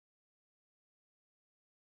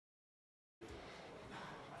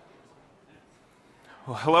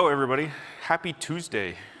Well, hello everybody. Happy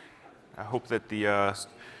Tuesday. I hope that the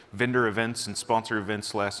vendor events and sponsor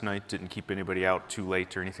events last night didn't keep anybody out too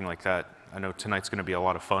late or anything like that. I know tonight's going to be a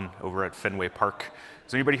lot of fun over at Fenway Park.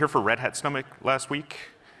 Is anybody here for Red Hat Summit last week?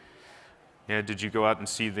 Yeah, did you go out and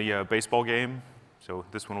see the baseball game? So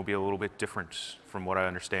this one will be a little bit different from what I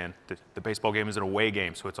understand. The baseball game is an away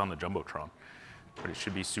game, so it's on the Jumbotron. But it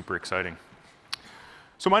should be super exciting.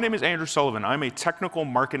 So my name is Andrew Sullivan. I'm a technical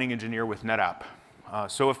marketing engineer with NetApp.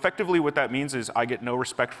 So effectively what that means is I get no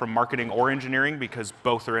respect from marketing or engineering because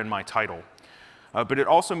both are in my title. But it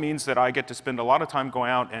also means that I get to spend a lot of time going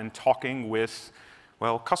out and talking with,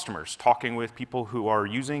 well, customers, talking with people who are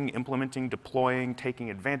using, implementing, deploying, taking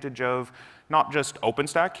advantage of, not just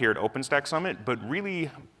OpenStack here at OpenStack Summit, but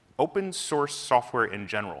really open source software in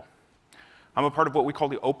general. I'm a part of what we call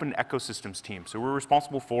the open ecosystems team. So we're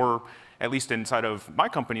responsible for, at least inside of my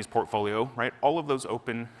company's portfolio, right, all of those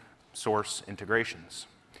open source integrations.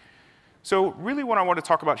 So really what I want to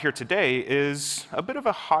talk about here today is a bit of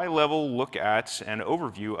a high-level look at an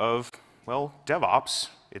overview of, well, DevOps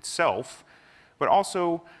itself, but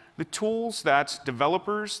also the tools that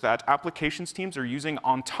developers, that applications teams are using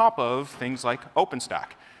on top of things like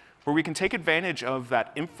OpenStack, where we can take advantage of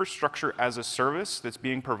that infrastructure as a service that's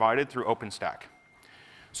being provided through OpenStack.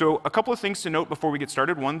 So a couple of things to note before we get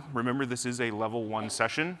started. One, remember this is a level 1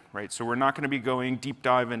 session, right? So we're not going to be going deep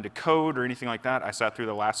dive into code or anything like that. I sat through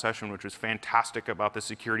the last session, which was fantastic about the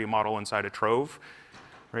security model inside of Trove,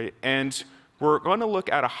 right? And we're going to look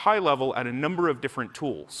at a high level at a number of different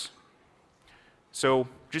tools. So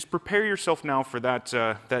just prepare yourself now for that,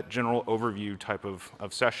 that general overview type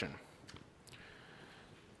of session.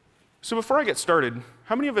 So before I get started,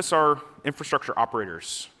 how many of us are infrastructure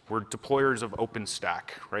operators? We're deployers of OpenStack,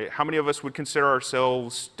 right? How many of us would consider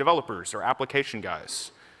ourselves developers or application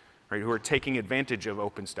guys, right, who are taking advantage of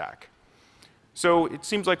OpenStack? So it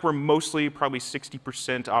seems like we're mostly probably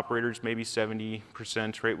 60% operators, maybe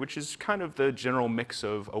 70%, right, which is kind of the general mix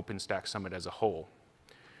of OpenStack Summit as a whole.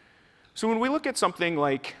 So when we look at something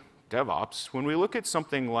like DevOps, when we look at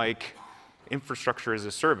something like infrastructure as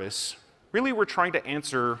a service, really we're trying to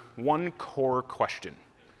answer one core question.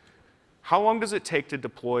 How long does it take to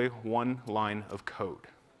deploy one line of code?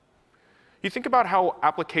 You think about how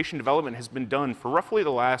application development has been done for roughly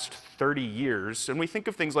the last 30 years, and we think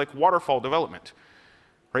of things like waterfall development.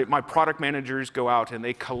 Right? My product managers go out and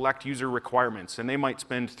they collect user requirements, and they might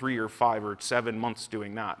spend 3 or 5 or 7 months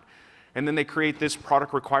doing that. And then they create this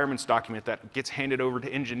product requirements document that gets handed over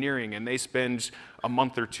to engineering, and they spend a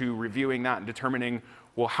month or 2 reviewing that and determining,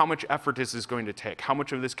 well, how much effort is this going to take? How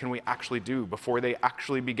much of this can we actually do before they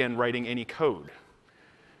actually begin writing any code?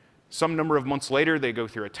 Some number of months later, they go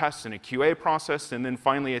through a test and a QA process, and then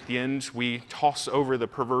finally at the end, we toss over the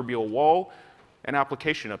proverbial wall an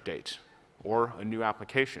application update or a new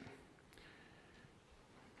application.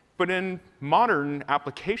 But in modern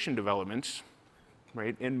application development,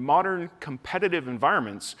 right, in modern competitive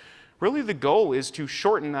environments, really the goal is to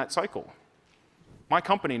shorten that cycle. My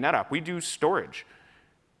company, NetApp, we do storage.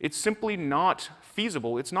 It's simply not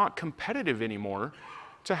feasible, it's not competitive anymore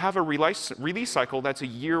to have a release cycle that's a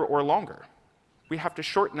year or longer. We have to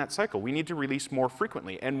shorten that cycle. We need to release more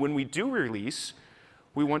frequently. And when we do release,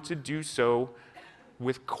 we want to do so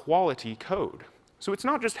with quality code. So it's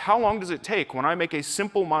not just how long does it take when I make a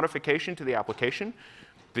simple modification to the application.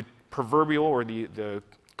 The proverbial or the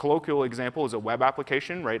colloquial example is a web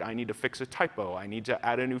application, right? I need to fix a typo. I need to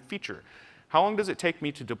add a new feature. How long does it take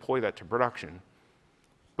me to deploy that to production?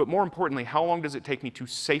 But more importantly, how long does it take me to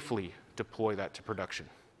safely deploy that to production?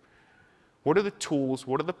 What are the tools,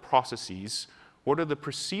 what are the processes, what are the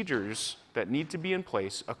procedures that need to be in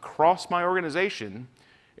place across my organization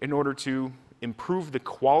in order to improve the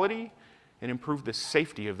quality and improve the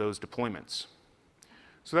safety of those deployments?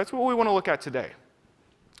 So that's what we want to look at today.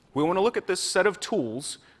 We want to look at this set of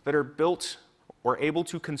tools that are built or able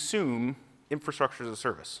to consume infrastructure as a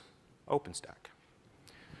service, OpenStack.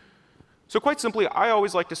 So quite simply, I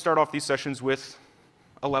always like to start off these sessions with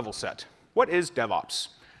a level set. What is DevOps?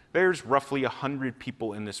 There's roughly 100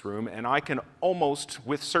 people in this room, and I can almost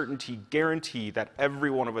with certainty guarantee that every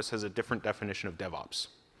one of us has a different definition of DevOps.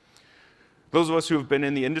 Those of us who have been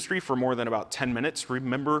in the industry for more than about 10 minutes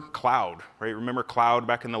remember cloud, right? Remember cloud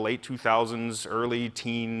back in the late 2000s, early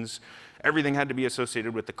teens. Everything had to be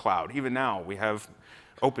associated with the cloud. Even now, we have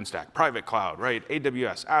OpenStack, private cloud, right?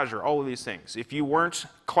 AWS, Azure, all of these things. If you weren't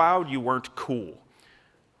cloud, you weren't cool.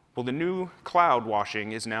 Well, the new cloud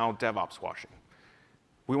washing is now DevOps washing.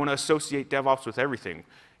 We want to associate DevOps with everything,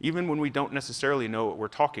 even when we don't necessarily know what we're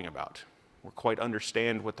talking about or quite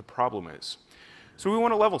understand what the problem is. So we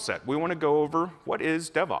want to level set. We want to go over what is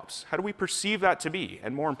DevOps? How do we perceive that to be?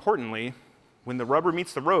 And more importantly, when the rubber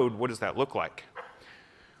meets the road, what does that look like?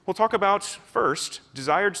 We'll talk about, first,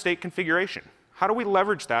 desired state configuration. How do we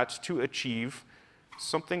leverage that to achieve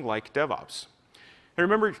something like DevOps? And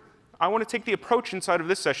remember, I want to take the approach inside of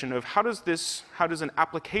this session of how does an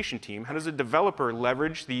application team, how does a developer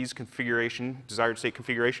leverage these desired state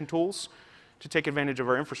configuration tools to take advantage of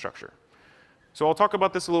our infrastructure? So I'll talk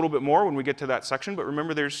about this a little bit more when we get to that section, but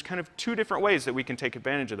remember there's kind of two different ways that we can take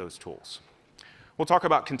advantage of those tools. We'll talk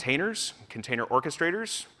about containers, container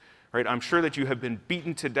orchestrators. Right? I'm sure that you have been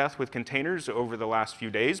beaten to death with containers over the last few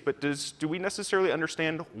days, but do we necessarily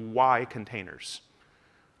understand why containers?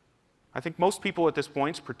 I think most people at this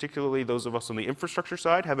point, particularly those of us on the infrastructure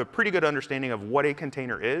side, have a pretty good understanding of what a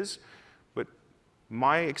container is, but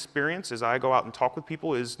my experience as I go out and talk with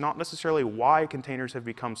people is not necessarily why containers have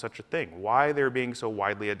become such a thing, why they're being so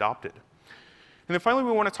widely adopted. And then finally,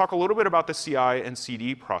 we want to talk a little bit about the CI and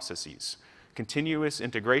CD processes. Continuous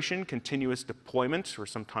integration, continuous deployment, or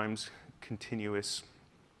sometimes continuous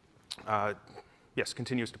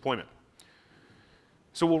deployment.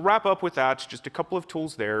 So we'll wrap up with that, just a couple of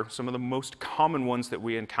tools there, some of the most common ones that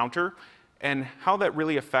we encounter, and how that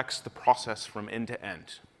really affects the process from end to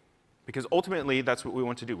end. Because ultimately, that's what we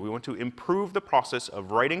want to do. We want to improve the process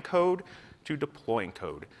of writing code to deploying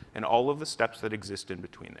code, and all of the steps that exist in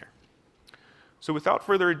between there. So without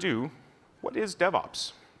further ado, what is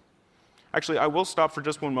DevOps? Actually, I will stop for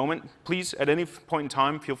just one moment. Please, at any point in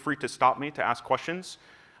time, feel free to stop me to ask questions.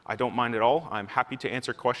 I don't mind at all. I'm happy to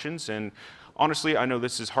answer questions. And honestly, I know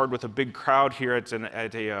this is hard with a big crowd here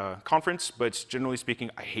at a conference, but generally speaking,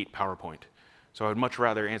 I hate PowerPoint. So I would much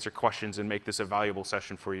rather answer questions and make this a valuable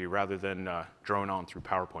session for you rather than drone on through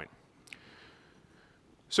PowerPoint.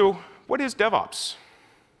 So what is DevOps?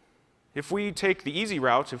 If we take the easy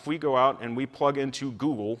route, if we go out and we plug into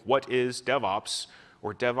Google, what is DevOps,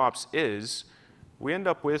 or DevOps is, we end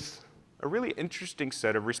up with a really interesting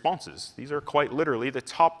set of responses. These are quite literally the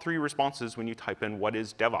top 3 responses when you type in what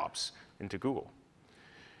is DevOps into Google.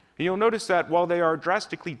 And you'll notice that while they are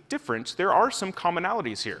drastically different, there are some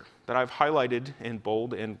commonalities here that I've highlighted in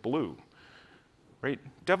bold and blue. Right?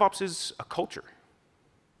 DevOps is a culture.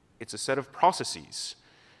 It's a set of processes.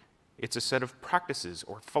 It's a set of practices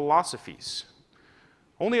or philosophies.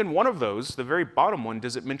 Only in one of those, the very bottom one,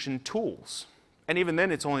 does it mention tools. And even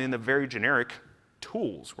then, it's only in the very generic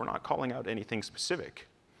tools. We're not calling out anything specific.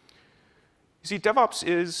 You see, DevOps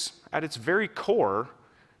is, at its very core,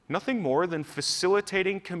 nothing more than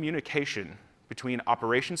facilitating communication between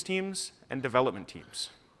operations teams and development teams.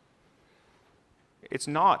 It's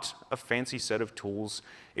not a fancy set of tools.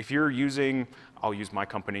 If you're using, I'll use my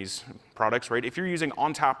company's products, right? If you're using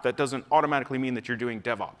ONTAP, that doesn't automatically mean that you're doing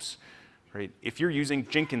DevOps, right? If you're using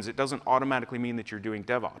Jenkins, it doesn't automatically mean that you're doing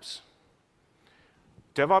DevOps.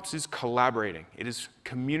 DevOps is collaborating. It is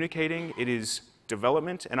communicating. It is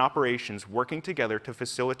development and operations working together to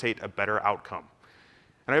facilitate a better outcome.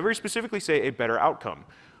 And I very specifically say a better outcome.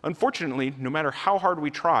 Unfortunately, no matter how hard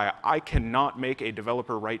we try, I cannot make a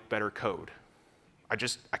developer write better code.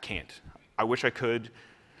 I can't. I wish I could.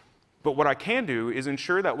 But what I can do is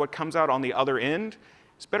ensure that what comes out on the other end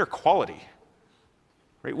is better quality.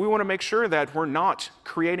 Right? We want to make sure that we're not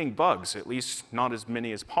creating bugs, at least not as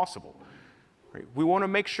many as possible. Right? We want to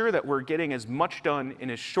make sure that we're getting as much done in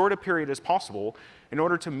as short a period as possible in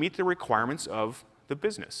order to meet the requirements of the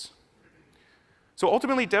business. So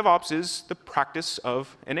ultimately, DevOps is the practice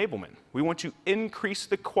of enablement. We want to increase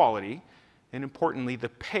the quality and, importantly, the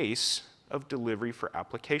pace of delivery for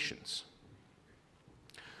applications.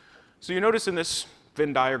 So you notice in this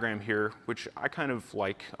Venn diagram here, which I kind of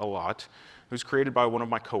like a lot, it was created by one of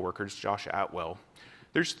my coworkers, Josh Atwell.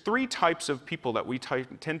 There's 3 types of people that we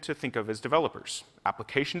tend to think of as developers.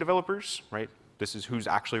 Application developers, right? This is who's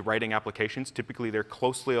actually writing applications. Typically, they're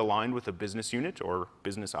closely aligned with a business unit or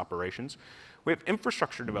business operations. We have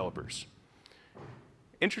infrastructure developers.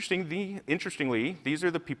 Interestingly, these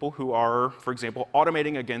are the people who are, for example,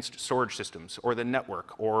 automating against storage systems or the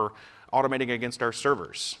network or automating against our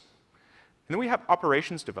servers. And then we have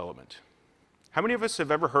operations development. How many of us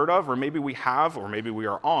have ever heard of, or maybe we have, or maybe we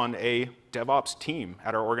are on a DevOps team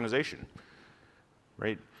at our organization,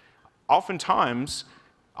 right? Oftentimes,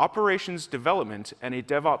 operations development and a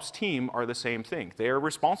DevOps team are the same thing. They are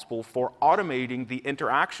responsible for automating the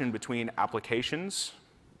interaction between applications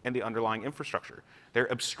and the underlying infrastructure. They're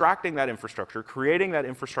abstracting that infrastructure, creating that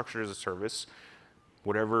infrastructure as a service,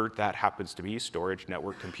 whatever that happens to be, storage,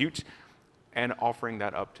 network, compute, and offering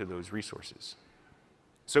that up to those resources.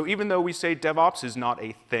 So even though we say DevOps is not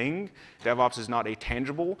a thing, DevOps is not a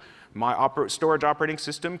tangible, my storage operating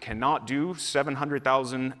system cannot do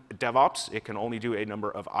 700,000 DevOps. It can only do a number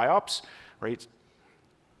of IOPS, right?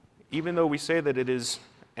 Even though we say that it is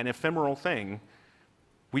an ephemeral thing,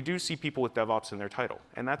 we do see people with DevOps in their title,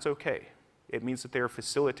 and that's okay. It means that they are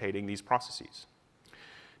facilitating these processes.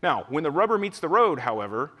 Now, when the rubber meets the road,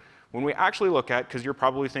 however, when we actually look at, because you're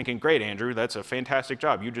probably thinking, great, Andrew, that's a fantastic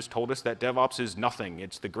job. You just told us that DevOps is nothing.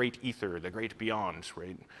 It's the great ether, the great beyond,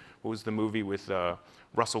 right? What was the movie with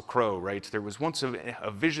Russell Crowe, right? There was once a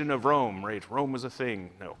vision of Rome, right? Rome was a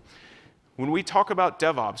thing. No. When we talk about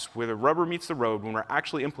DevOps, where the rubber meets the road, when we're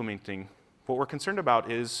actually implementing, what we're concerned about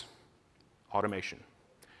is automation,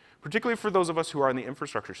 particularly for those of us who are on the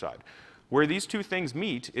infrastructure side. Where these two things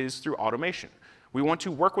meet is through automation. We want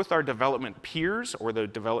to work with our development peers, or the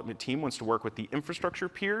development team wants to work with the infrastructure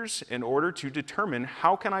peers in order to determine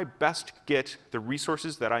how can I best get the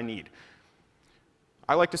resources that I need.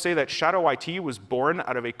 I like to say that Shadow IT was born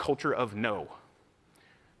out of a culture of no.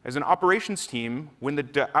 As an operations team, when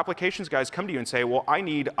the applications guys come to you and say, well, I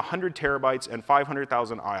need 100 terabytes and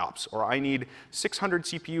 500,000 IOPS, or I need 600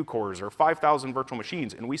 CPU cores, or 5,000 virtual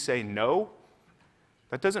machines, and we say no,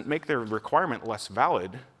 that doesn't make their requirement less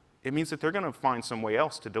valid. It means that they're going to find some way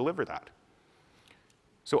else to deliver that.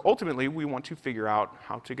 So ultimately, we want to figure out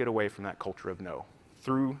how to get away from that culture of no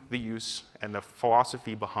through the use and the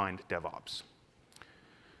philosophy behind DevOps.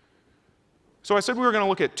 So I said we were going to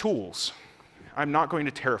look at tools. I'm not going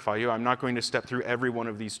to terrify you. I'm not going to step through every one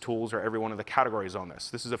of these tools or every one of the categories on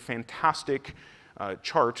this. This is a fantastic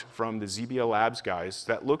chart from the ZBL Labs guys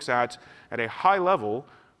that looks at a high level,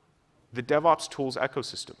 the DevOps tools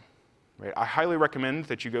ecosystem. Right? I highly recommend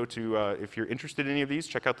that you go to, if you're interested in any of these,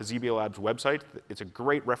 check out the ZBL Labs website. It's a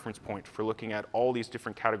great reference point for looking at all these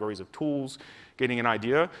different categories of tools, getting an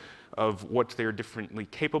idea of what they're differently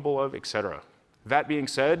capable of, et cetera. That being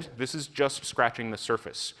said, this is just scratching the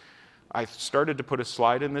surface. I started to put a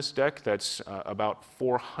slide in this deck that's about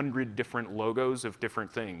 400 different logos of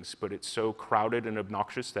different things, but it's so crowded and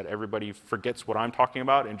obnoxious that everybody forgets what I'm talking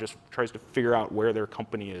about and just tries to figure out where their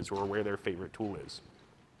company is or where their favorite tool is.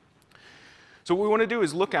 So what we want to do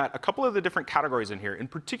is look at a couple of the different categories in here, in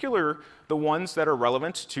particular the ones that are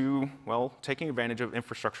relevant to, well, taking advantage of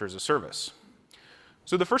infrastructure as a service.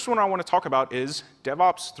 So the first one I want to talk about is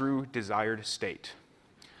DevOps through desired state.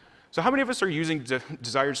 So how many of us are using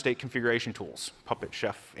desired state configuration tools? Puppet,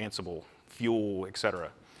 Chef, Ansible, Fuel, et cetera.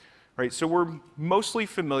 Right? So we're mostly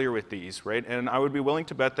familiar with these, right? And I would be willing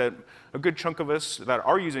to bet that a good chunk of us that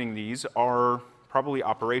are using these are probably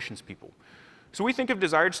operations people. So we think of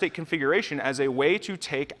desired state configuration as a way to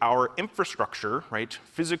take our infrastructure, right,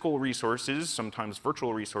 physical resources, sometimes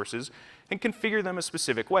virtual resources, and configure them a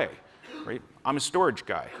specific way. Right? I'm a storage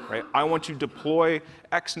guy. Right? I want to deploy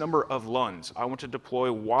X number of LUNs. I want to deploy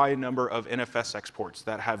Y number of NFS exports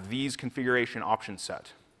that have these configuration options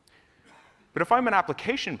set. But if I'm an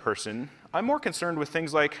application person, I'm more concerned with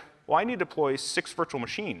things like, well, I need to deploy 6 virtual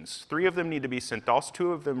machines. 3 of them need to be CentOS,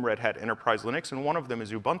 2 of them Red Hat Enterprise Linux, and 1 of them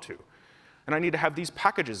is Ubuntu. And I need to have these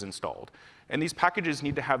packages installed. And these packages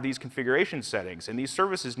need to have these configuration settings. And these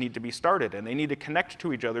services need to be started. And they need to connect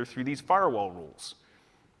to each other through these firewall rules.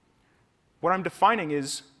 What I'm defining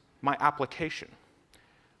is my application.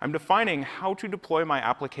 I'm defining how to deploy my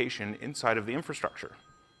application inside of the infrastructure.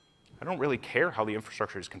 I don't really care how the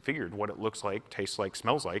infrastructure is configured, what it looks like, tastes like,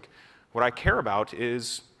 smells like. What I care about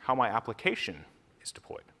is how my application is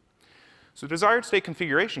deployed. So desired state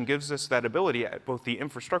configuration gives us that ability at both the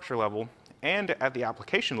infrastructure level and at the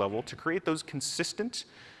application level to create those consistent,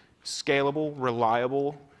 scalable,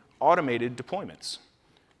 reliable, automated deployments.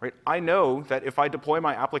 Right? I know that if I deploy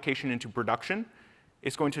my application into production,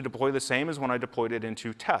 it's going to deploy the same as when I deployed it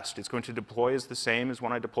into test. It's going to deploy as the same as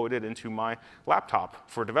when I deployed it into my laptop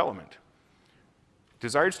for development.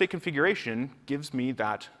 Desired state configuration gives me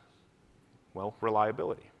that, well,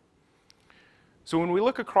 reliability. So when we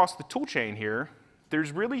look across the tool chain here,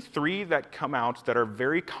 there's really 3 that come out that are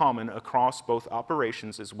very common across both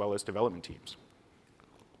operations as well as development teams.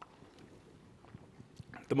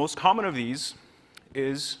 The most common of these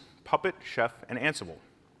is Puppet, Chef, and Ansible.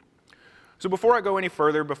 So before I go any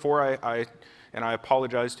further, and I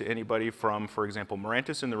apologize to anybody from, for example,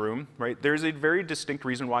 Mirantis in the room, right? There's a very distinct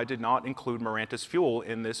reason why I did not include Mirantis Fuel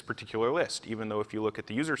in this particular list, even though if you look at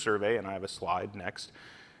the user survey, and I have a slide next,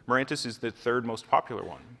 Mirantis is the 3rd most popular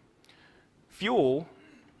one. Fuel,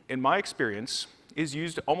 in my experience, is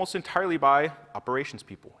used almost entirely by operations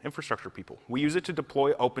people, infrastructure people. We use it to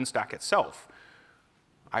deploy OpenStack itself.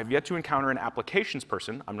 I've yet to encounter an applications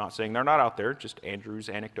person, I'm not saying they're not out there, just Andrew's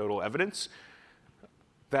anecdotal evidence,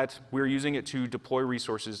 that we're using it to deploy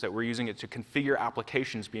resources, that we're using it to configure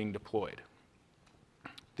applications being deployed.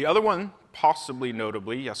 The other one, possibly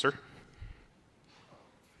notably, yes, sir?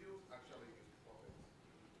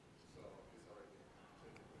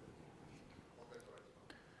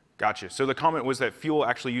 Gotcha. So the comment was that Fuel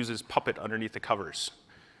actually uses Puppet underneath the covers.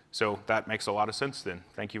 So that makes a lot of sense then.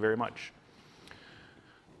 Thank you very much.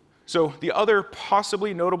 So the other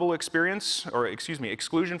possibly notable experience, or excuse me,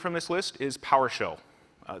 exclusion from this list is PowerShell.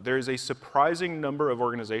 There is a surprising number of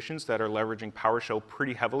organizations that are leveraging PowerShell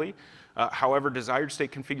pretty heavily. However, desired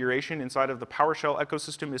state configuration inside of the PowerShell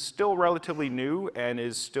ecosystem is still relatively new and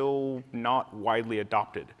is still not widely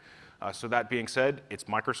adopted. So that being said, it's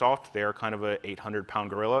Microsoft. They are kind of a 800-pound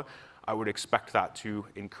gorilla. I would expect that to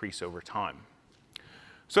increase over time.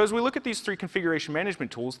 So as we look at these three configuration management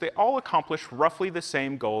tools, they all accomplish roughly the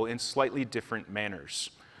same goal in slightly different manners.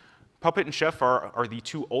 Puppet and Chef are the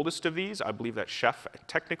two oldest of these. I believe that Chef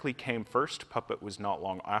technically came first. Puppet was not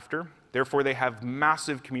long after. Therefore, they have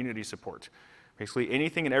massive community support. Basically,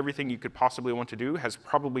 anything and everything you could possibly want to do has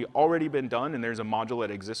probably already been done, and there's a module that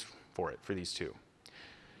exists for it for these two.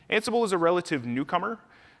 Ansible is a relative newcomer.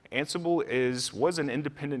 Ansible was an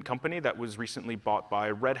independent company that was recently bought by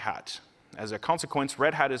Red Hat. As a consequence,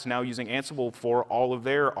 Red Hat is now using Ansible for all of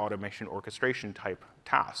their automation orchestration type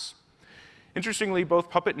tasks. Interestingly, both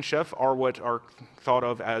Puppet and Chef are what are thought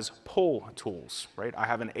of as pull tools, right? I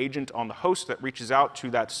have an agent on the host that reaches out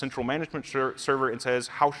to that central management server and says,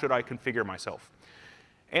 how should I configure myself?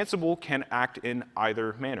 Ansible can act in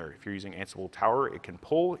either manner. If you're using Ansible Tower, it can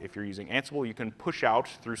pull. If you're using Ansible, you can push out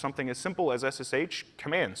through something as simple as SSH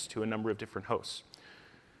commands to a number of different hosts.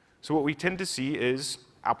 So what we tend to see is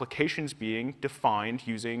applications being defined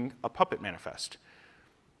using a Puppet manifest.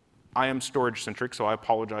 I am storage-centric, so I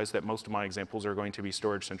apologize that most of my examples are going to be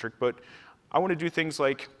storage-centric, but I want to do things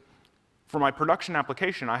like, for my production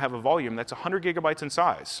application, I have a volume that's 100 gigabytes in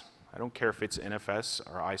size. I don't care if it's NFS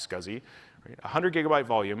or iSCSI, right? 100 gigabyte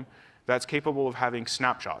volume that's capable of having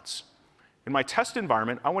snapshots. In my test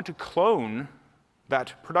environment, I want to clone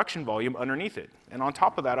that production volume underneath it. And on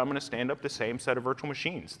top of that, I'm going to stand up the same set of virtual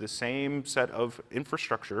machines, the same set of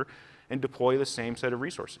infrastructure, and deploy the same set of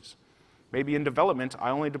resources. Maybe in development, I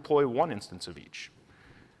only deploy one instance of each.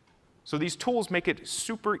 So these tools make it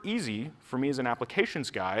super easy for me as an applications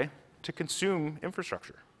guy to consume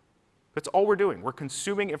infrastructure. That's all we're doing. We're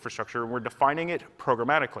consuming infrastructure, and we're defining it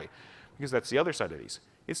programmatically, because that's the other side of these.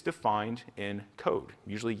 It's defined in code,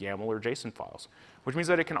 usually YAML or JSON files, which means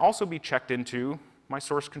that it can also be checked into my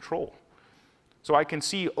source control. So I can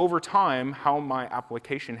see over time how my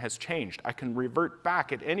application has changed. I can revert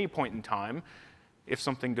back at any point in time if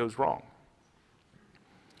something goes wrong.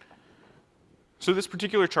 So this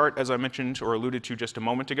particular chart, as I mentioned or alluded to just a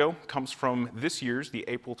moment ago, comes from this year's, the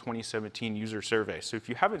April 2017 user survey. So if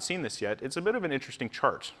you haven't seen this yet, it's a bit of an interesting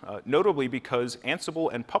chart, notably because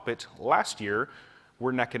Ansible and Puppet last year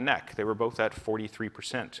were neck and neck. They were both at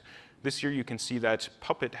 43%. This year you can see that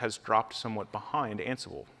Puppet has dropped somewhat behind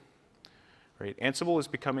Ansible. Right? Ansible is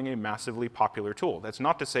becoming a massively popular tool. That's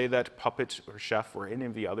not to say that Puppet or Chef or any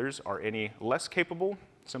of the others are any less capable,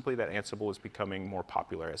 simply that Ansible is becoming more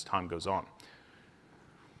popular as time goes on.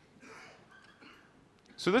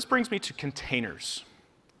 So this brings me to containers.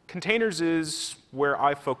 Containers is where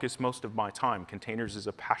I focus most of my time. Containers is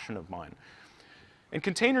a passion of mine. And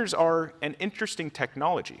containers are an interesting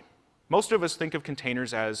technology. Most of us think of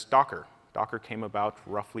containers as Docker. Docker came about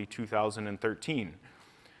roughly 2013.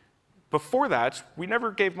 Before that, we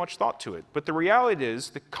never gave much thought to it. But the reality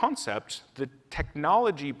is the concept, the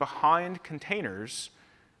technology behind containers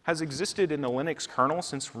has existed in the Linux kernel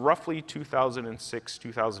since roughly 2006,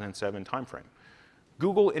 2007 timeframe.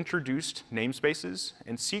 Google introduced namespaces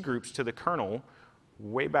and C groups to the kernel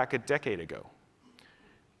way back a decade ago.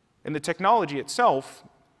 And the technology itself,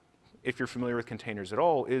 if you're familiar with containers at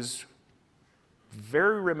all, is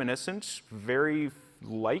very reminiscent, very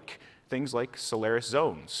like things like Solaris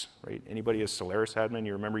zones, right? Anybody a Solaris admin,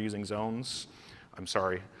 you remember using zones? I'm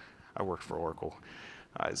sorry, I worked for Oracle.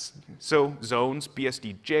 So zones,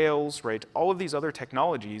 BSD jails, right? All of these other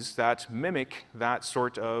technologies that mimic that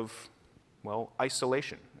sort of, well,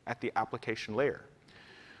 isolation at the application layer.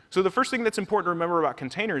 So the first thing that's important to remember about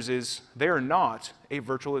containers is they are not a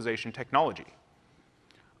virtualization technology.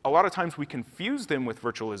 A lot of times we confuse them with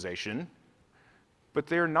virtualization, but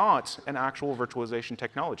they're not an actual virtualization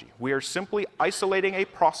technology. We are simply isolating a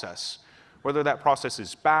process, whether that process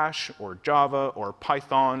is Bash or Java or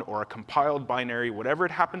Python or a compiled binary, whatever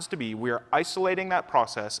it happens to be, we are isolating that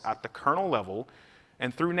process at the kernel level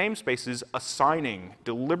and through namespaces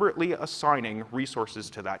deliberately assigning resources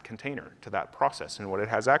to that container, to that process and what it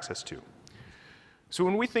has access to. So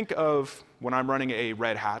when we think of when I'm running a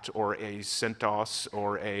Red Hat or a CentOS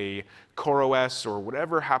or a CoreOS or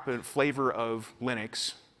whatever flavor of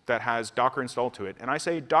Linux that has Docker installed to it, and I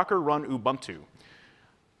say Docker run Ubuntu,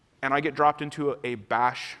 and I get dropped into a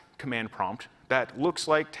bash command prompt that looks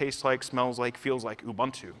like, tastes like, smells like, feels like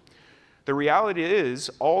Ubuntu. The reality is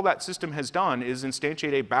all that system has done is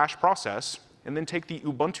instantiate a bash process and then take the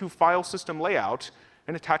Ubuntu file system layout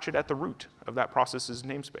and attach it at the root of that process's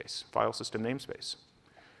namespace, file system namespace.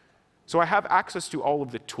 So I have access to all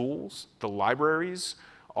of the tools, the libraries,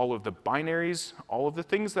 all of the binaries, all of the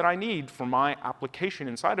things that I need for my application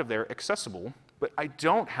inside of there accessible, but I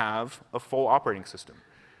don't have a full operating system.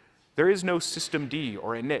 There is no systemd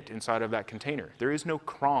or init inside of that container. There is no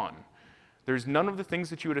cron. There's none of the things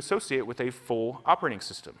that you would associate with a full operating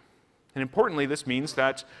system. And importantly, this means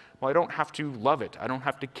that, well, I don't have to love it. I don't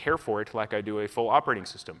have to care for it like I do a full operating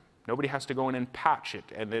system. Nobody has to go in and patch it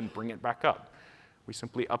and then bring it back up. We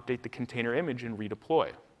simply update the container image and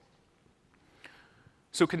redeploy.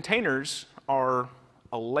 So containers are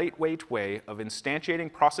a lightweight way of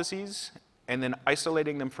instantiating processes and then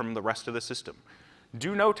isolating them from the rest of the system.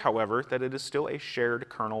 Do note, however, that it is still a shared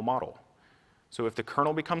kernel model. So if the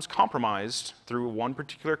kernel becomes compromised through one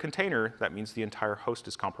particular container, that means the entire host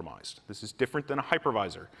is compromised. This is different than a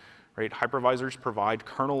hypervisor, right? Hypervisors provide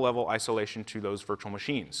kernel-level isolation to those virtual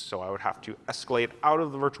machines. So I would have to escalate out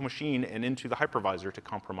of the virtual machine and into the hypervisor to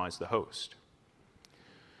compromise the host.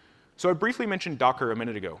 So I briefly mentioned Docker a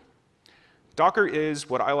minute ago. Docker is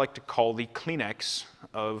what I like to call the Kleenex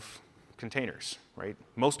of containers, right?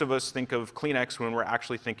 Most of us think of Kleenex when we're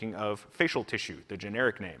actually thinking of facial tissue, the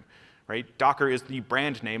generic name. Right? Docker is the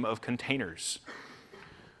brand name of containers.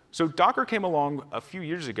 So Docker came along a few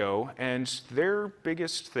years ago, and their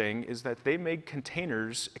biggest thing is that they made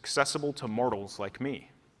containers accessible to mortals like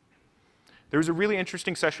me. There was a really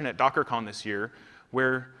interesting session at DockerCon this year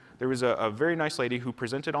where there was a very nice lady who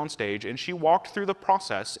presented on stage, and she walked through the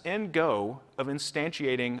process in Go of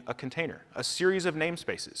instantiating a container, a series of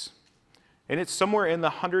namespaces. And it's somewhere in the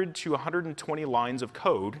 100 to 120 lines of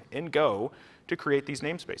code in Go to create these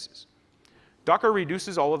namespaces. Docker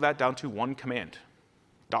reduces all of that down to one command,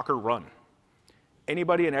 Docker run.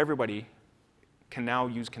 Anybody and everybody can now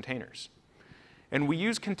use containers. And we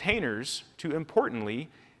use containers to, importantly,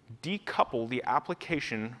 decouple the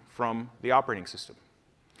application from the operating system.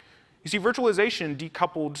 You see, virtualization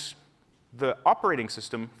decoupled the operating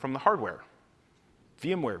system from the hardware.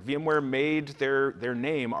 VMware made their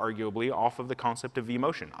name, arguably, off of the concept of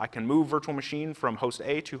vMotion. I can move virtual machine from host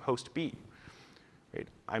A to host B. Right?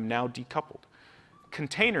 I'm now decoupled.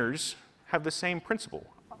 Containers have the same principle.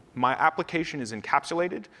 My application is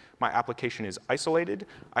encapsulated. My application is isolated.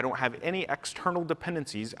 I don't have any external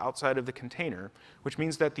dependencies outside of the container, which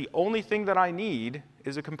means that the only thing that I need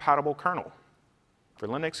is a compatible kernel. For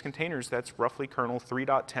Linux containers, that's roughly kernel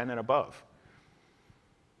 3.10 and above.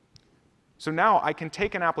 So now I can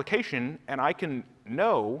take an application and I can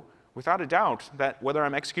know without a doubt that whether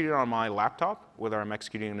I'm executing on my laptop, whether I'm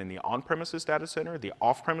executing in the on-premises data center, the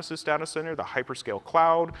off-premises data center, the hyperscale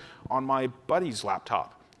cloud, on my buddy's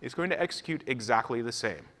laptop, it's going to execute exactly the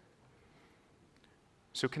same.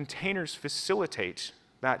 So containers facilitate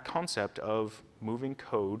that concept of moving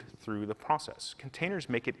code through the process. Containers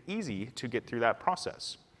make it easy to get through that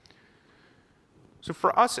process. So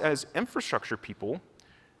for us as infrastructure people,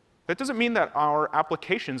 that doesn't mean that our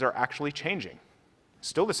applications are actually changing.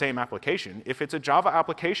 Still the same application. If it's a Java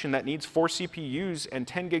application that needs 4 CPUs and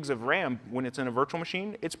 10 gigs of RAM when it's in a virtual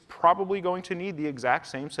machine, it's probably going to need the exact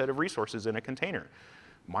same set of resources in a container,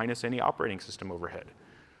 minus any operating system overhead.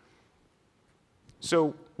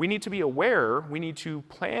 So we need to be aware, we need to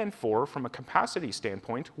plan for, from a capacity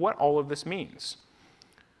standpoint, what all of this means.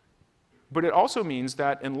 But it also means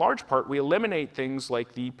that, in large part, we eliminate things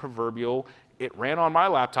like the proverbial, it ran on my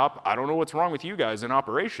laptop, I don't know what's wrong with you guys in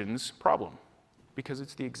operations problem. Because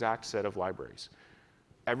it's the exact set of libraries.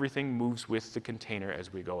 Everything moves with the container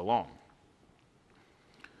as we go along.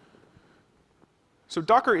 So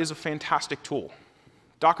Docker is a fantastic tool.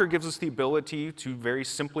 Docker gives us the ability to very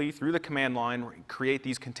simply, through the command line, create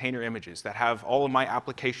these container images that have all of my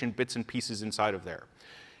application bits and pieces inside of there.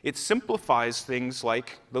 It simplifies things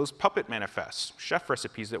like those Puppet manifests, chef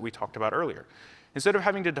recipes that we talked about earlier. Instead of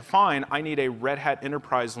having to define, I need a Red Hat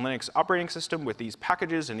Enterprise Linux operating system with these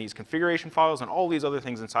packages and these configuration files and all these other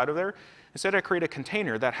things inside of there, instead I create a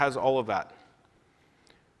container that has all of that.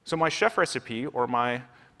 So my chef recipe or my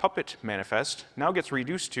Puppet manifest now gets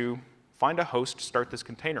reduced to find a host, start this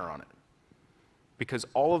container on it. Because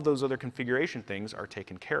all of those other configuration things are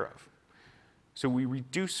taken care of. So we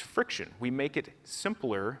reduce friction. We make it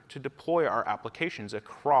simpler to deploy our applications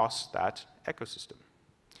across that ecosystem.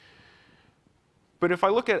 But if I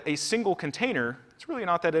look at a single container, it's really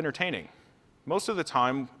not that entertaining. Most of the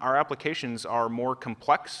time, our applications are more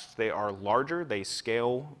complex, they are larger, they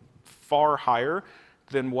scale far higher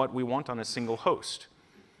than what we want on a single host.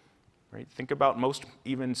 Right? Think about most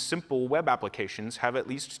even simple web applications have at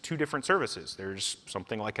least 2 different services. There's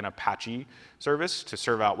something like an Apache service to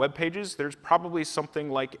serve out web pages. There's probably something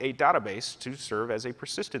like a database to serve as a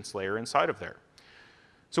persistence layer inside of there.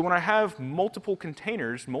 So when I have multiple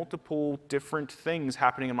containers, multiple different things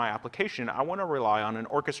happening in my application, I want to rely on an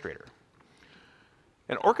orchestrator.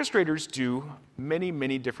 And orchestrators do many,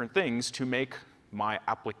 many different things to make my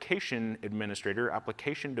application administrator,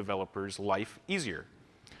 application developer's life easier.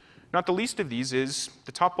 Not the least of these is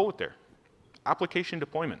the top bullet there, application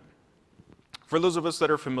deployment. For those of us that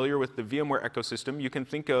are familiar with the VMware ecosystem, you can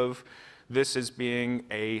think of this as being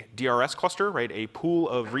a DRS cluster, right? A pool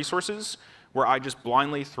of resources where I just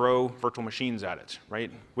blindly throw virtual machines at it, right?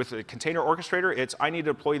 With a container orchestrator, it's I need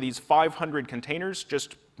to deploy these 500 containers,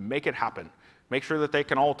 just make it happen. Make sure that they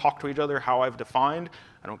can all talk to each other how I've defined.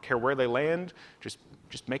 I don't care where they land, just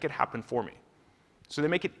make it happen for me. So they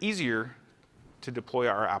make it easier to deploy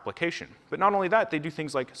our application. But not only that, they do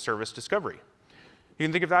things like service discovery. You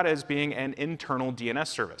can think of that as being an internal DNS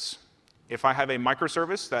service. If I have a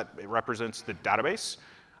microservice that represents the database,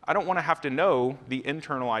 I don't want to have to know the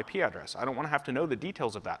internal IP address. I don't want to have to know the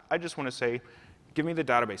details of that. I just want to say, give me the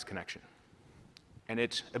database connection. And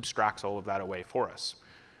it abstracts all of that away for us.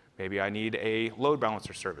 Maybe I need a load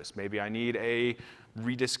balancer service. Maybe I need a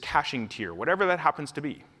Redis caching tier, whatever that happens to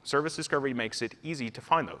be. Service discovery makes it easy to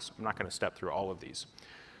find those. I'm not going to step through all of these.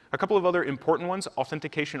 A couple of other important ones,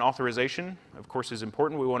 authentication authorization, of course, is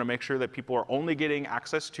important. We want to make sure that people are only getting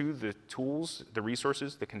access to the tools, the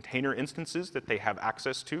resources, the container instances that they have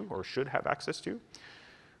access to or should have access to,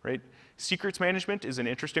 right? Secrets management is an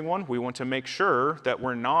interesting one. We want to make sure that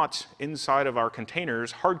we're not inside of our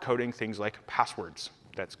containers hard-coding things like passwords.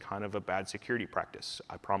 That's kind of a bad security practice.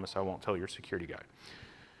 I promise I won't tell your security guy,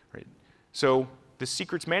 right? So the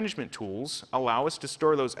secrets management tools allow us to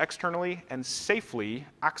store those externally and safely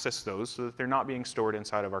access those so that they're not being stored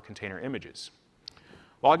inside of our container images.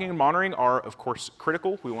 Logging and monitoring are, of course,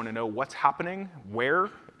 critical. We want to know what's happening, where.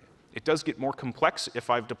 It does get more complex. If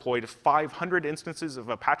I've deployed 500 instances of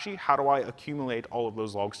Apache, how do I accumulate all of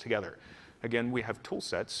those logs together? Again, we have tool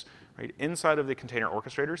sets right, inside of the container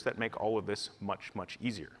orchestrators that make all of this much, much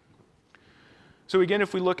easier. So again,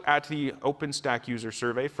 if we look at the OpenStack user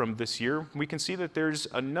survey from this year, we can see that there's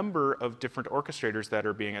a number of different orchestrators that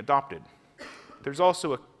are being adopted. There's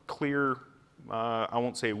also a clear, I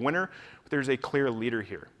won't say winner, but there's a clear leader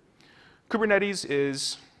here. Kubernetes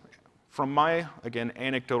is, from my, again,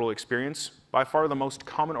 anecdotal experience, by far the most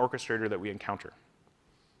common orchestrator that we encounter.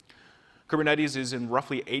 Kubernetes is in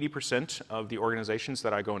roughly 80% of the organizations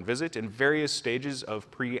that I go and visit in various stages of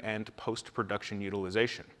pre- and post-production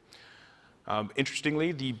utilization.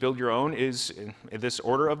 Interestingly, the build your own is, in this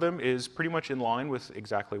order of them, is pretty much in line with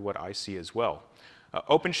exactly what I see as well.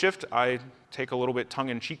 OpenShift, I take a little bit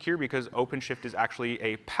tongue-in-cheek here because OpenShift is actually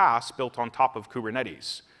a PaaS built on top of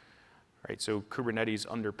Kubernetes. Right, so Kubernetes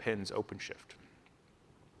underpins OpenShift.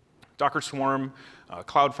 Docker Swarm,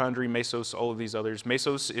 Cloud Foundry, Mesos, all of these others.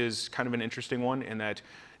 Mesos is kind of an interesting one in that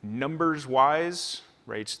numbers-wise,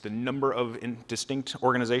 right, the number of distinct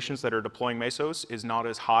organizations that are deploying Mesos is not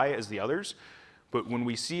as high as the others. But when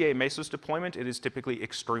we see a Mesos deployment, it is typically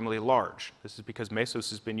extremely large. This is because Mesos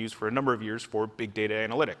has been used for a number of years for big data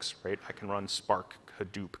analytics, right? I can run Spark,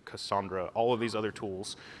 Hadoop, Cassandra, all of these other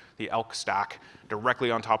tools, the Elk stack,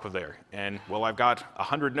 directly on top of there. And, well, I've got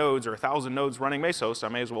 100 nodes or 1,000 nodes running Mesos, I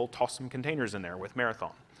may as well toss some containers in there with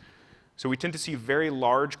Marathon. So we tend to see very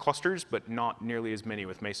large clusters, but not nearly as many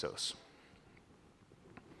with Mesos.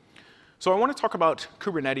 So I want to talk about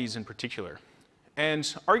Kubernetes in particular. And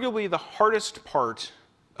arguably the hardest part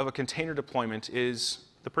of a container deployment is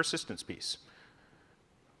the persistence piece.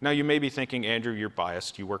 Now you may be thinking, Andrew, you're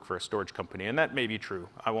biased, you work for a storage company, and that may be true,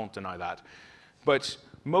 I won't deny that. But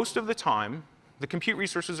most of the time, the compute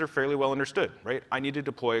resources are fairly well understood, right? I need to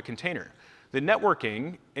deploy a container. The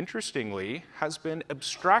networking, interestingly, has been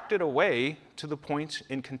abstracted away to the point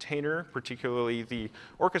in container, particularly the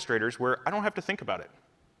orchestrators, where I don't have to think about it.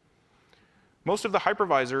 Most of the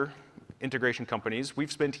hypervisor integration companies,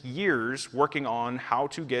 we've spent years working on how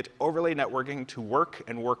to get overlay networking to work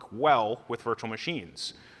and work well with virtual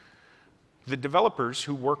machines. The developers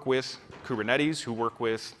who work with Kubernetes, who work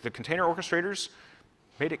with the container orchestrators,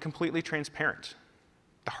 made it completely transparent.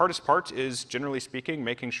 The hardest part is, generally speaking,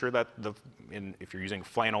 making sure that if you're using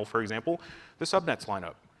Flannel, for example, the subnets line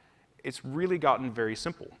up. It's really gotten very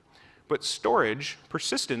simple. But storage,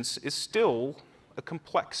 persistence, is still a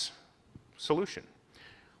complex solution.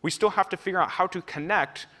 We still have to figure out how to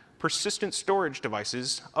connect persistent storage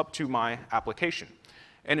devices up to my application.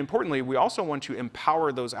 And importantly, we also want to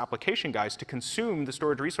empower those application guys to consume the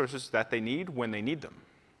storage resources that they need when they need them.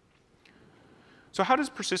 So how does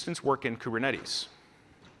persistence work in Kubernetes?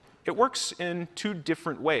 It works in two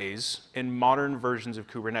different ways in modern versions of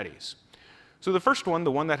Kubernetes. So the first one,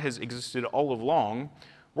 the one that has existed all along,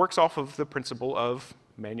 works off of the principle of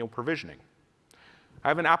manual provisioning. I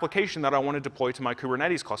have an application that I want to deploy to my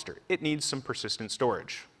Kubernetes cluster. It needs some persistent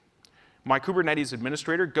storage. My Kubernetes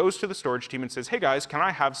administrator goes to the storage team and says, hey guys, can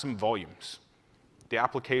I have some volumes?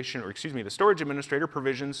 The storage administrator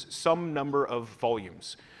provisions some number of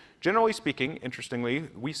volumes. Generally speaking, interestingly,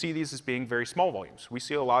 we see these as being very small volumes. We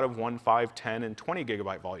see a lot of 1, 5, 10, and 20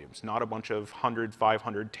 gigabyte volumes, not a bunch of 100,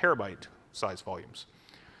 500 terabyte size volumes.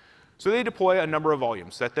 So they deploy a number of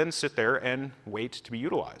volumes that then sit there and wait to be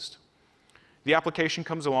utilized. The application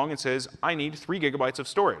comes along and says, I need 3 gigabytes of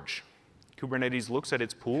storage. Kubernetes looks at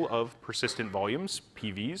its pool of persistent volumes,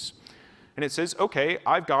 PVs, and it says, OK,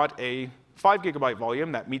 I've got a 5 gigabyte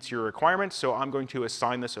volume that meets your requirements, so I'm going to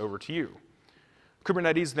assign this over to you.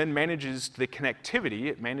 Kubernetes then manages the connectivity.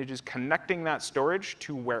 It manages connecting that storage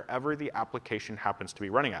to wherever the application happens to be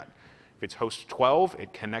running at. If it's host 12,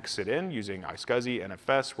 it connects it in using iSCSI,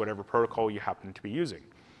 NFS, whatever protocol you happen to be using.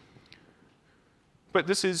 But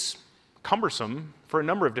this is cumbersome for a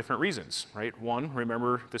number of different reasons, right? One,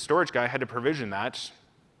 remember the storage guy had to provision that.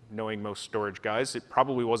 Knowing most storage guys, it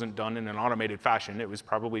probably wasn't done in an automated fashion. It was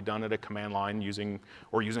probably done at a command line using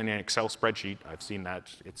an Excel spreadsheet. I've seen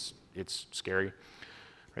that. It's scary,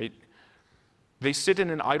 right? They sit in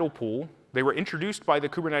an idle pool. They were introduced by the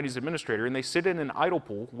Kubernetes administrator, and they sit in an idle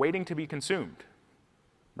pool waiting to be consumed,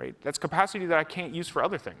 right? That's capacity that I can't use for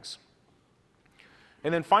other things.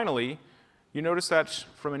 And then finally, you notice that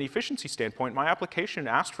from an efficiency standpoint, my application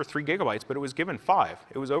asked for 3 gigabytes, but it was given 5.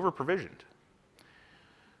 It was over-provisioned.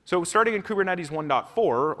 So starting in Kubernetes 1.4,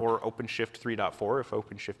 or OpenShift 3.4, if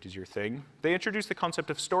OpenShift is your thing, they introduced the concept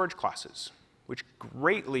of storage classes, which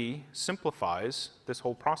greatly simplifies this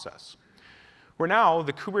whole process. Where now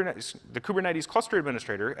the Kubernetes cluster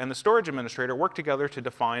administrator and the storage administrator work together to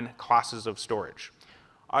define classes of storage.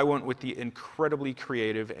 I went with the incredibly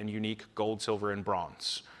creative and unique gold, silver, and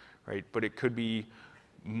bronze, right? But it could be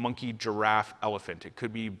monkey, giraffe, elephant. It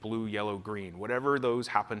could be blue, yellow, green, whatever those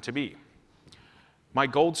happen to be. My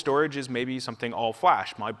gold storage is maybe something all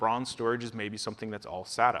flash. My bronze storage is maybe something that's all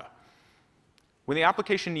SATA. When the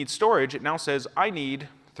application needs storage, it now says, I need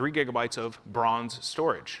 3 gigabytes of bronze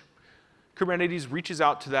storage. Kubernetes reaches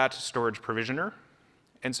out to that storage provisioner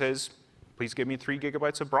and says, please give me 3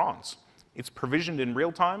 gigabytes of bronze. It's provisioned in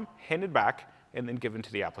real time, handed back, and then given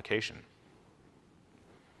to the application.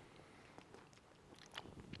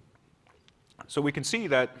 So we can see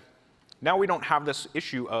that now we don't have this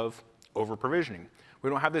issue of over-provisioning. We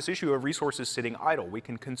don't have this issue of resources sitting idle. We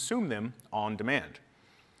can consume them on demand.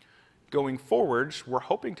 Going forward, we're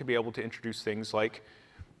hoping to be able to introduce things like,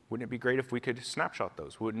 wouldn't it be great if we could snapshot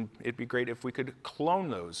those? Wouldn't it be great if we could clone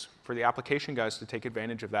those for the application guys to take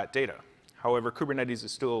advantage of that data? However, Kubernetes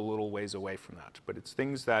is still a little ways away from that. But it's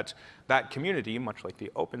things that that community, much like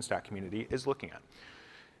the OpenStack community, is looking at.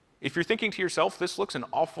 If you're thinking to yourself, this looks an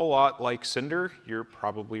awful lot like Cinder, you're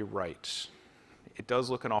probably right. It does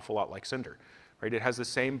look an awful lot like Cinder. Right? It has the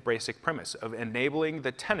same basic premise of enabling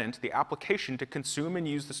the tenant, the application, to consume and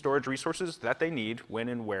use the storage resources that they need when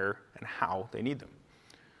and where and how they need them.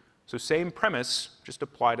 So same premise, just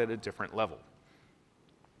applied at a different level.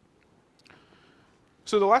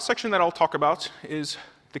 So the last section that I'll talk about is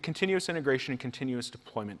the continuous integration and continuous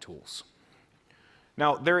deployment tools.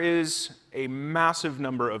 Now, there is a massive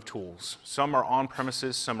number of tools. Some are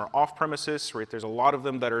on-premises, some are off-premises, right? There's a lot of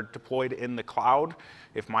them that are deployed in the cloud.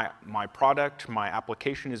 If my product, my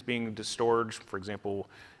application is being stored, for example,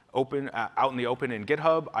 out in the open in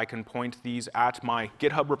GitHub, I can point these at my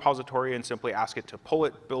GitHub repository and simply ask it to pull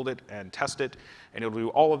it, build it, and test it, and it'll do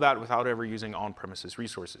all of that without ever using on-premises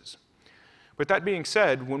resources. But that being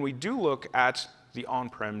said, when we do look at the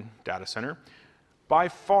on-prem data center, by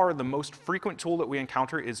far the most frequent tool that we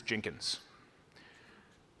encounter is Jenkins.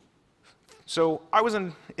 So I was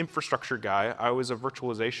an infrastructure guy, I was a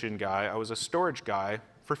virtualization guy, I was a storage guy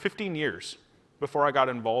for 15 years before I got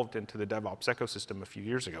involved into the DevOps ecosystem a few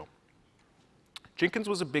years ago. Jenkins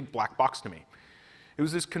was a big black box to me. It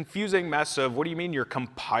was this confusing mess of, what do you mean you're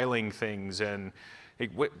compiling things, and hey,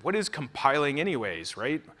 what is compiling anyways,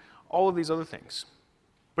 right? All of these other things.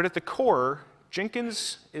 But at the core,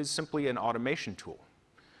 Jenkins is simply an automation tool.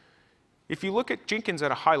 If you look at Jenkins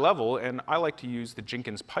at a high level, and I like to use the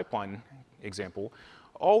Jenkins pipeline example,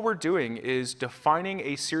 all we're doing is defining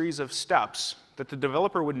a series of steps that the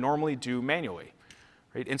developer would normally do manually.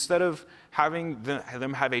 Right? Instead of having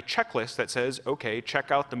them have a checklist that says, OK,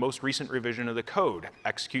 check out the most recent revision of the code,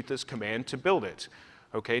 execute this command to build it.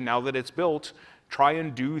 OK, now that it's built, try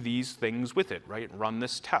and do these things with it, right? Run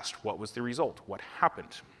this test. What was the result? What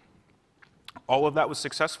happened? All of that was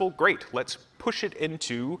successful. Great. Let's push it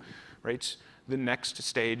into the next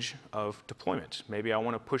stage of deployment. Maybe I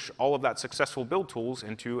want to push all of that successful build tools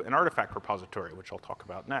into an artifact repository, which I'll talk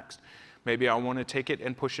about next. Maybe I want to take it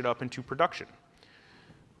and push it up into production.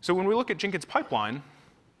 So when we look at Jenkins pipeline,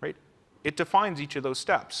 it defines each of those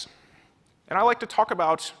steps. And I like to talk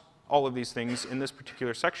about all of these things in this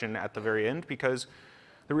particular section at the very end, because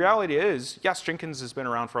the reality is, yes, Jenkins has been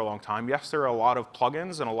around for a long time. Yes, there are a lot of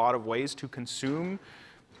plugins and a lot of ways to consume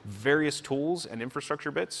various tools and infrastructure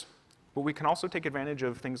bits. But we can also take advantage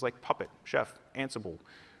of things like Puppet, Chef, Ansible,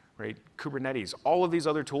 Kubernetes, all of these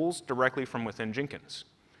other tools directly from within Jenkins.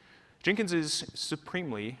 Jenkins is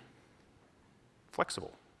supremely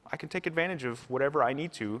flexible. I can take advantage of whatever I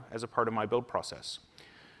need to as a part of my build process.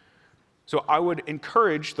 So I would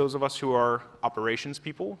encourage those of us who are operations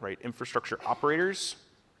people, infrastructure operators,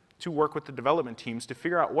 to work with the development teams to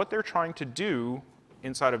figure out what they're trying to do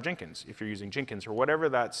inside of Jenkins, if you're using Jenkins, or whatever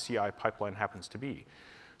that CI pipeline happens to be.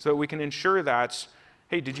 So that we can ensure that,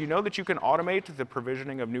 hey, did you know that you can automate the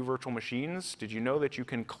provisioning of new virtual machines? Did you know that you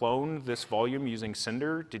can clone this volume using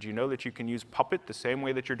Cinder? Did you know that you can use Puppet the same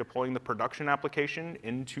way that you're deploying the production application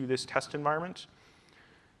into this test environment?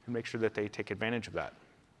 And make sure that they take advantage of that.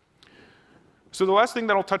 So the last thing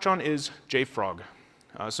that I'll touch on is JFrog.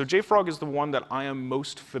 So JFrog is the one that I am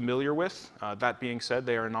most familiar with. That being said,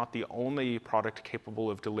 they are not the only product capable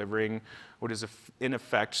of delivering what is, in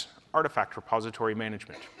effect, artifact repository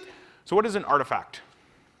management. So what is an artifact?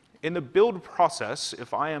 In the build process,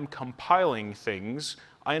 if I am compiling things,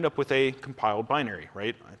 I end up with a compiled binary,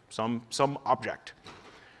 some object.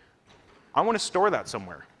 I want to store that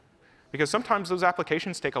somewhere, because sometimes those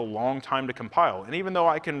applications take a long time to compile. And even though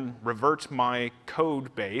I can revert my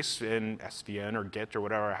code base in SVN or Git or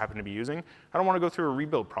whatever I happen to be using, I don't want to go through a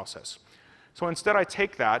rebuild process. So instead, I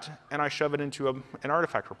take that and I shove it into an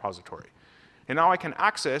artifact repository. And now I can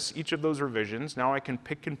access each of those revisions. Now I can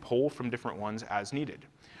pick and pull from different ones as needed.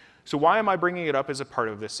 So why am I bringing it up as a part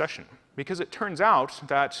of this session? Because it turns out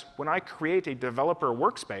that when I create a developer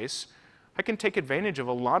workspace, I can take advantage of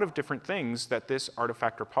a lot of different things that this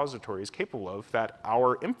artifact repository is capable of that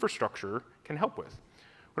our infrastructure can help with.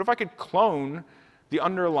 What if I could clone the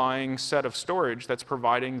underlying set of storage that's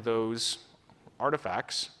providing those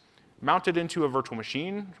artifacts, mount it into a virtual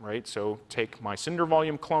machine, So take my Cinder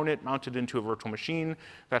volume, clone it, mount it into a virtual machine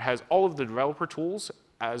that has all of the developer tools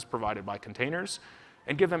as provided by containers,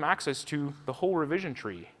 and give them access to the whole revision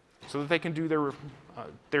tree so that they can do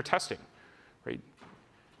their testing,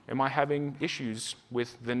 Am I having issues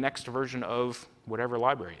with the next version of whatever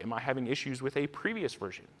library? Am I having issues with a previous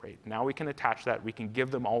version? Now we can attach that. We can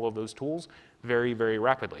give them all of those tools very, very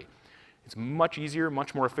rapidly. It's much easier,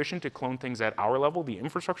 much more efficient to clone things at our level, the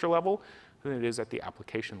infrastructure level, than it is at the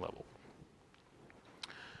application level.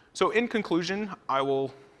 So in conclusion, I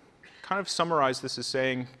will kind of summarize this as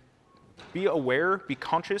saying, be aware, be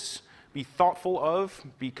conscious, be thoughtful of,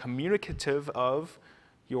 be communicative of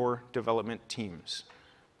your development teams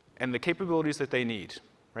and the capabilities that they need.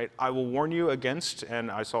 I will warn you against,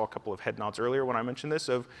 and I saw a couple of head nods earlier when I mentioned this,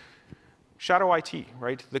 of shadow IT,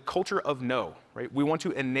 the culture of no. We want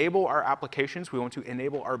to enable our applications. We want to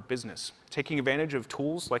enable our business. Taking advantage of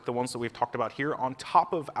tools like the ones that we've talked about here on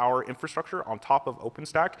top of our infrastructure, on top of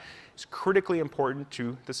OpenStack, is critically important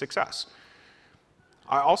to the success.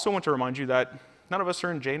 I also want to remind you that none of us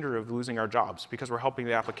are in danger of losing our jobs because we're helping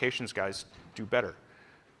the applications guys do better.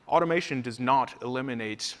 Automation does not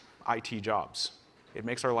eliminate IT jobs. It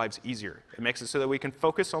makes our lives easier. It makes it so that we can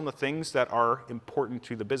focus on the things that are important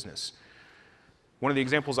to the business. One of the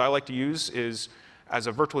examples I like to use is, as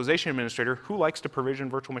a virtualization administrator, who likes to provision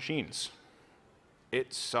virtual machines?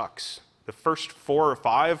 It sucks. The first 4 or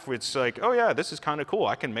 5, it's like, oh yeah, this is kind of cool.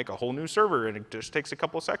 I can make a whole new server, and it just takes a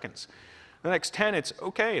couple of seconds. The next 10, it's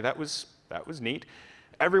okay, that was neat.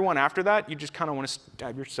 Everyone after that, you just kind of want to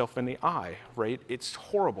stab yourself in the eye, It's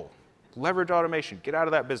horrible. Leverage automation. Get out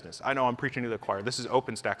of that business. I know I'm preaching to the choir. This is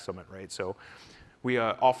OpenStack Summit, So we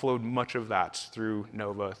offload much of that through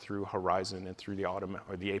Nova, through Horizon, and through the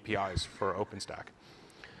APIs for OpenStack.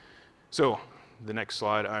 So the next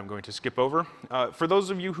slide I'm going to skip over. For those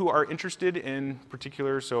of you who are interested in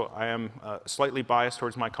particular, so I am slightly biased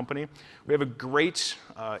towards my company, we have a great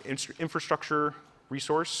infrastructure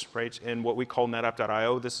resource, right, in what we call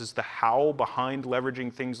NetApp.io. This is the how behind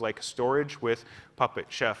leveraging things like storage with Puppet,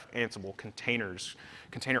 Chef, Ansible, containers,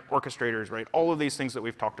 container orchestrators, right, all of these things that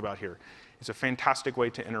we've talked about here. It's a fantastic way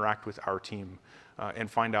to interact with our team and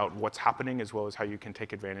find out what's happening as well as how you can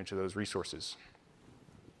take advantage of those resources.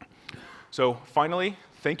 So finally,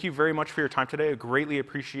 thank you very much for your time today. I greatly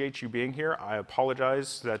appreciate you being here. I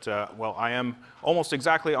apologize that, well, I am almost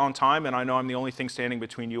exactly on time, and I know I'm the only thing standing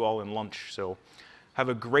between you all and lunch. So have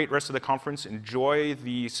a great rest of the conference. Enjoy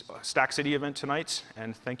the Stack City event tonight,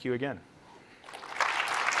 and thank you again.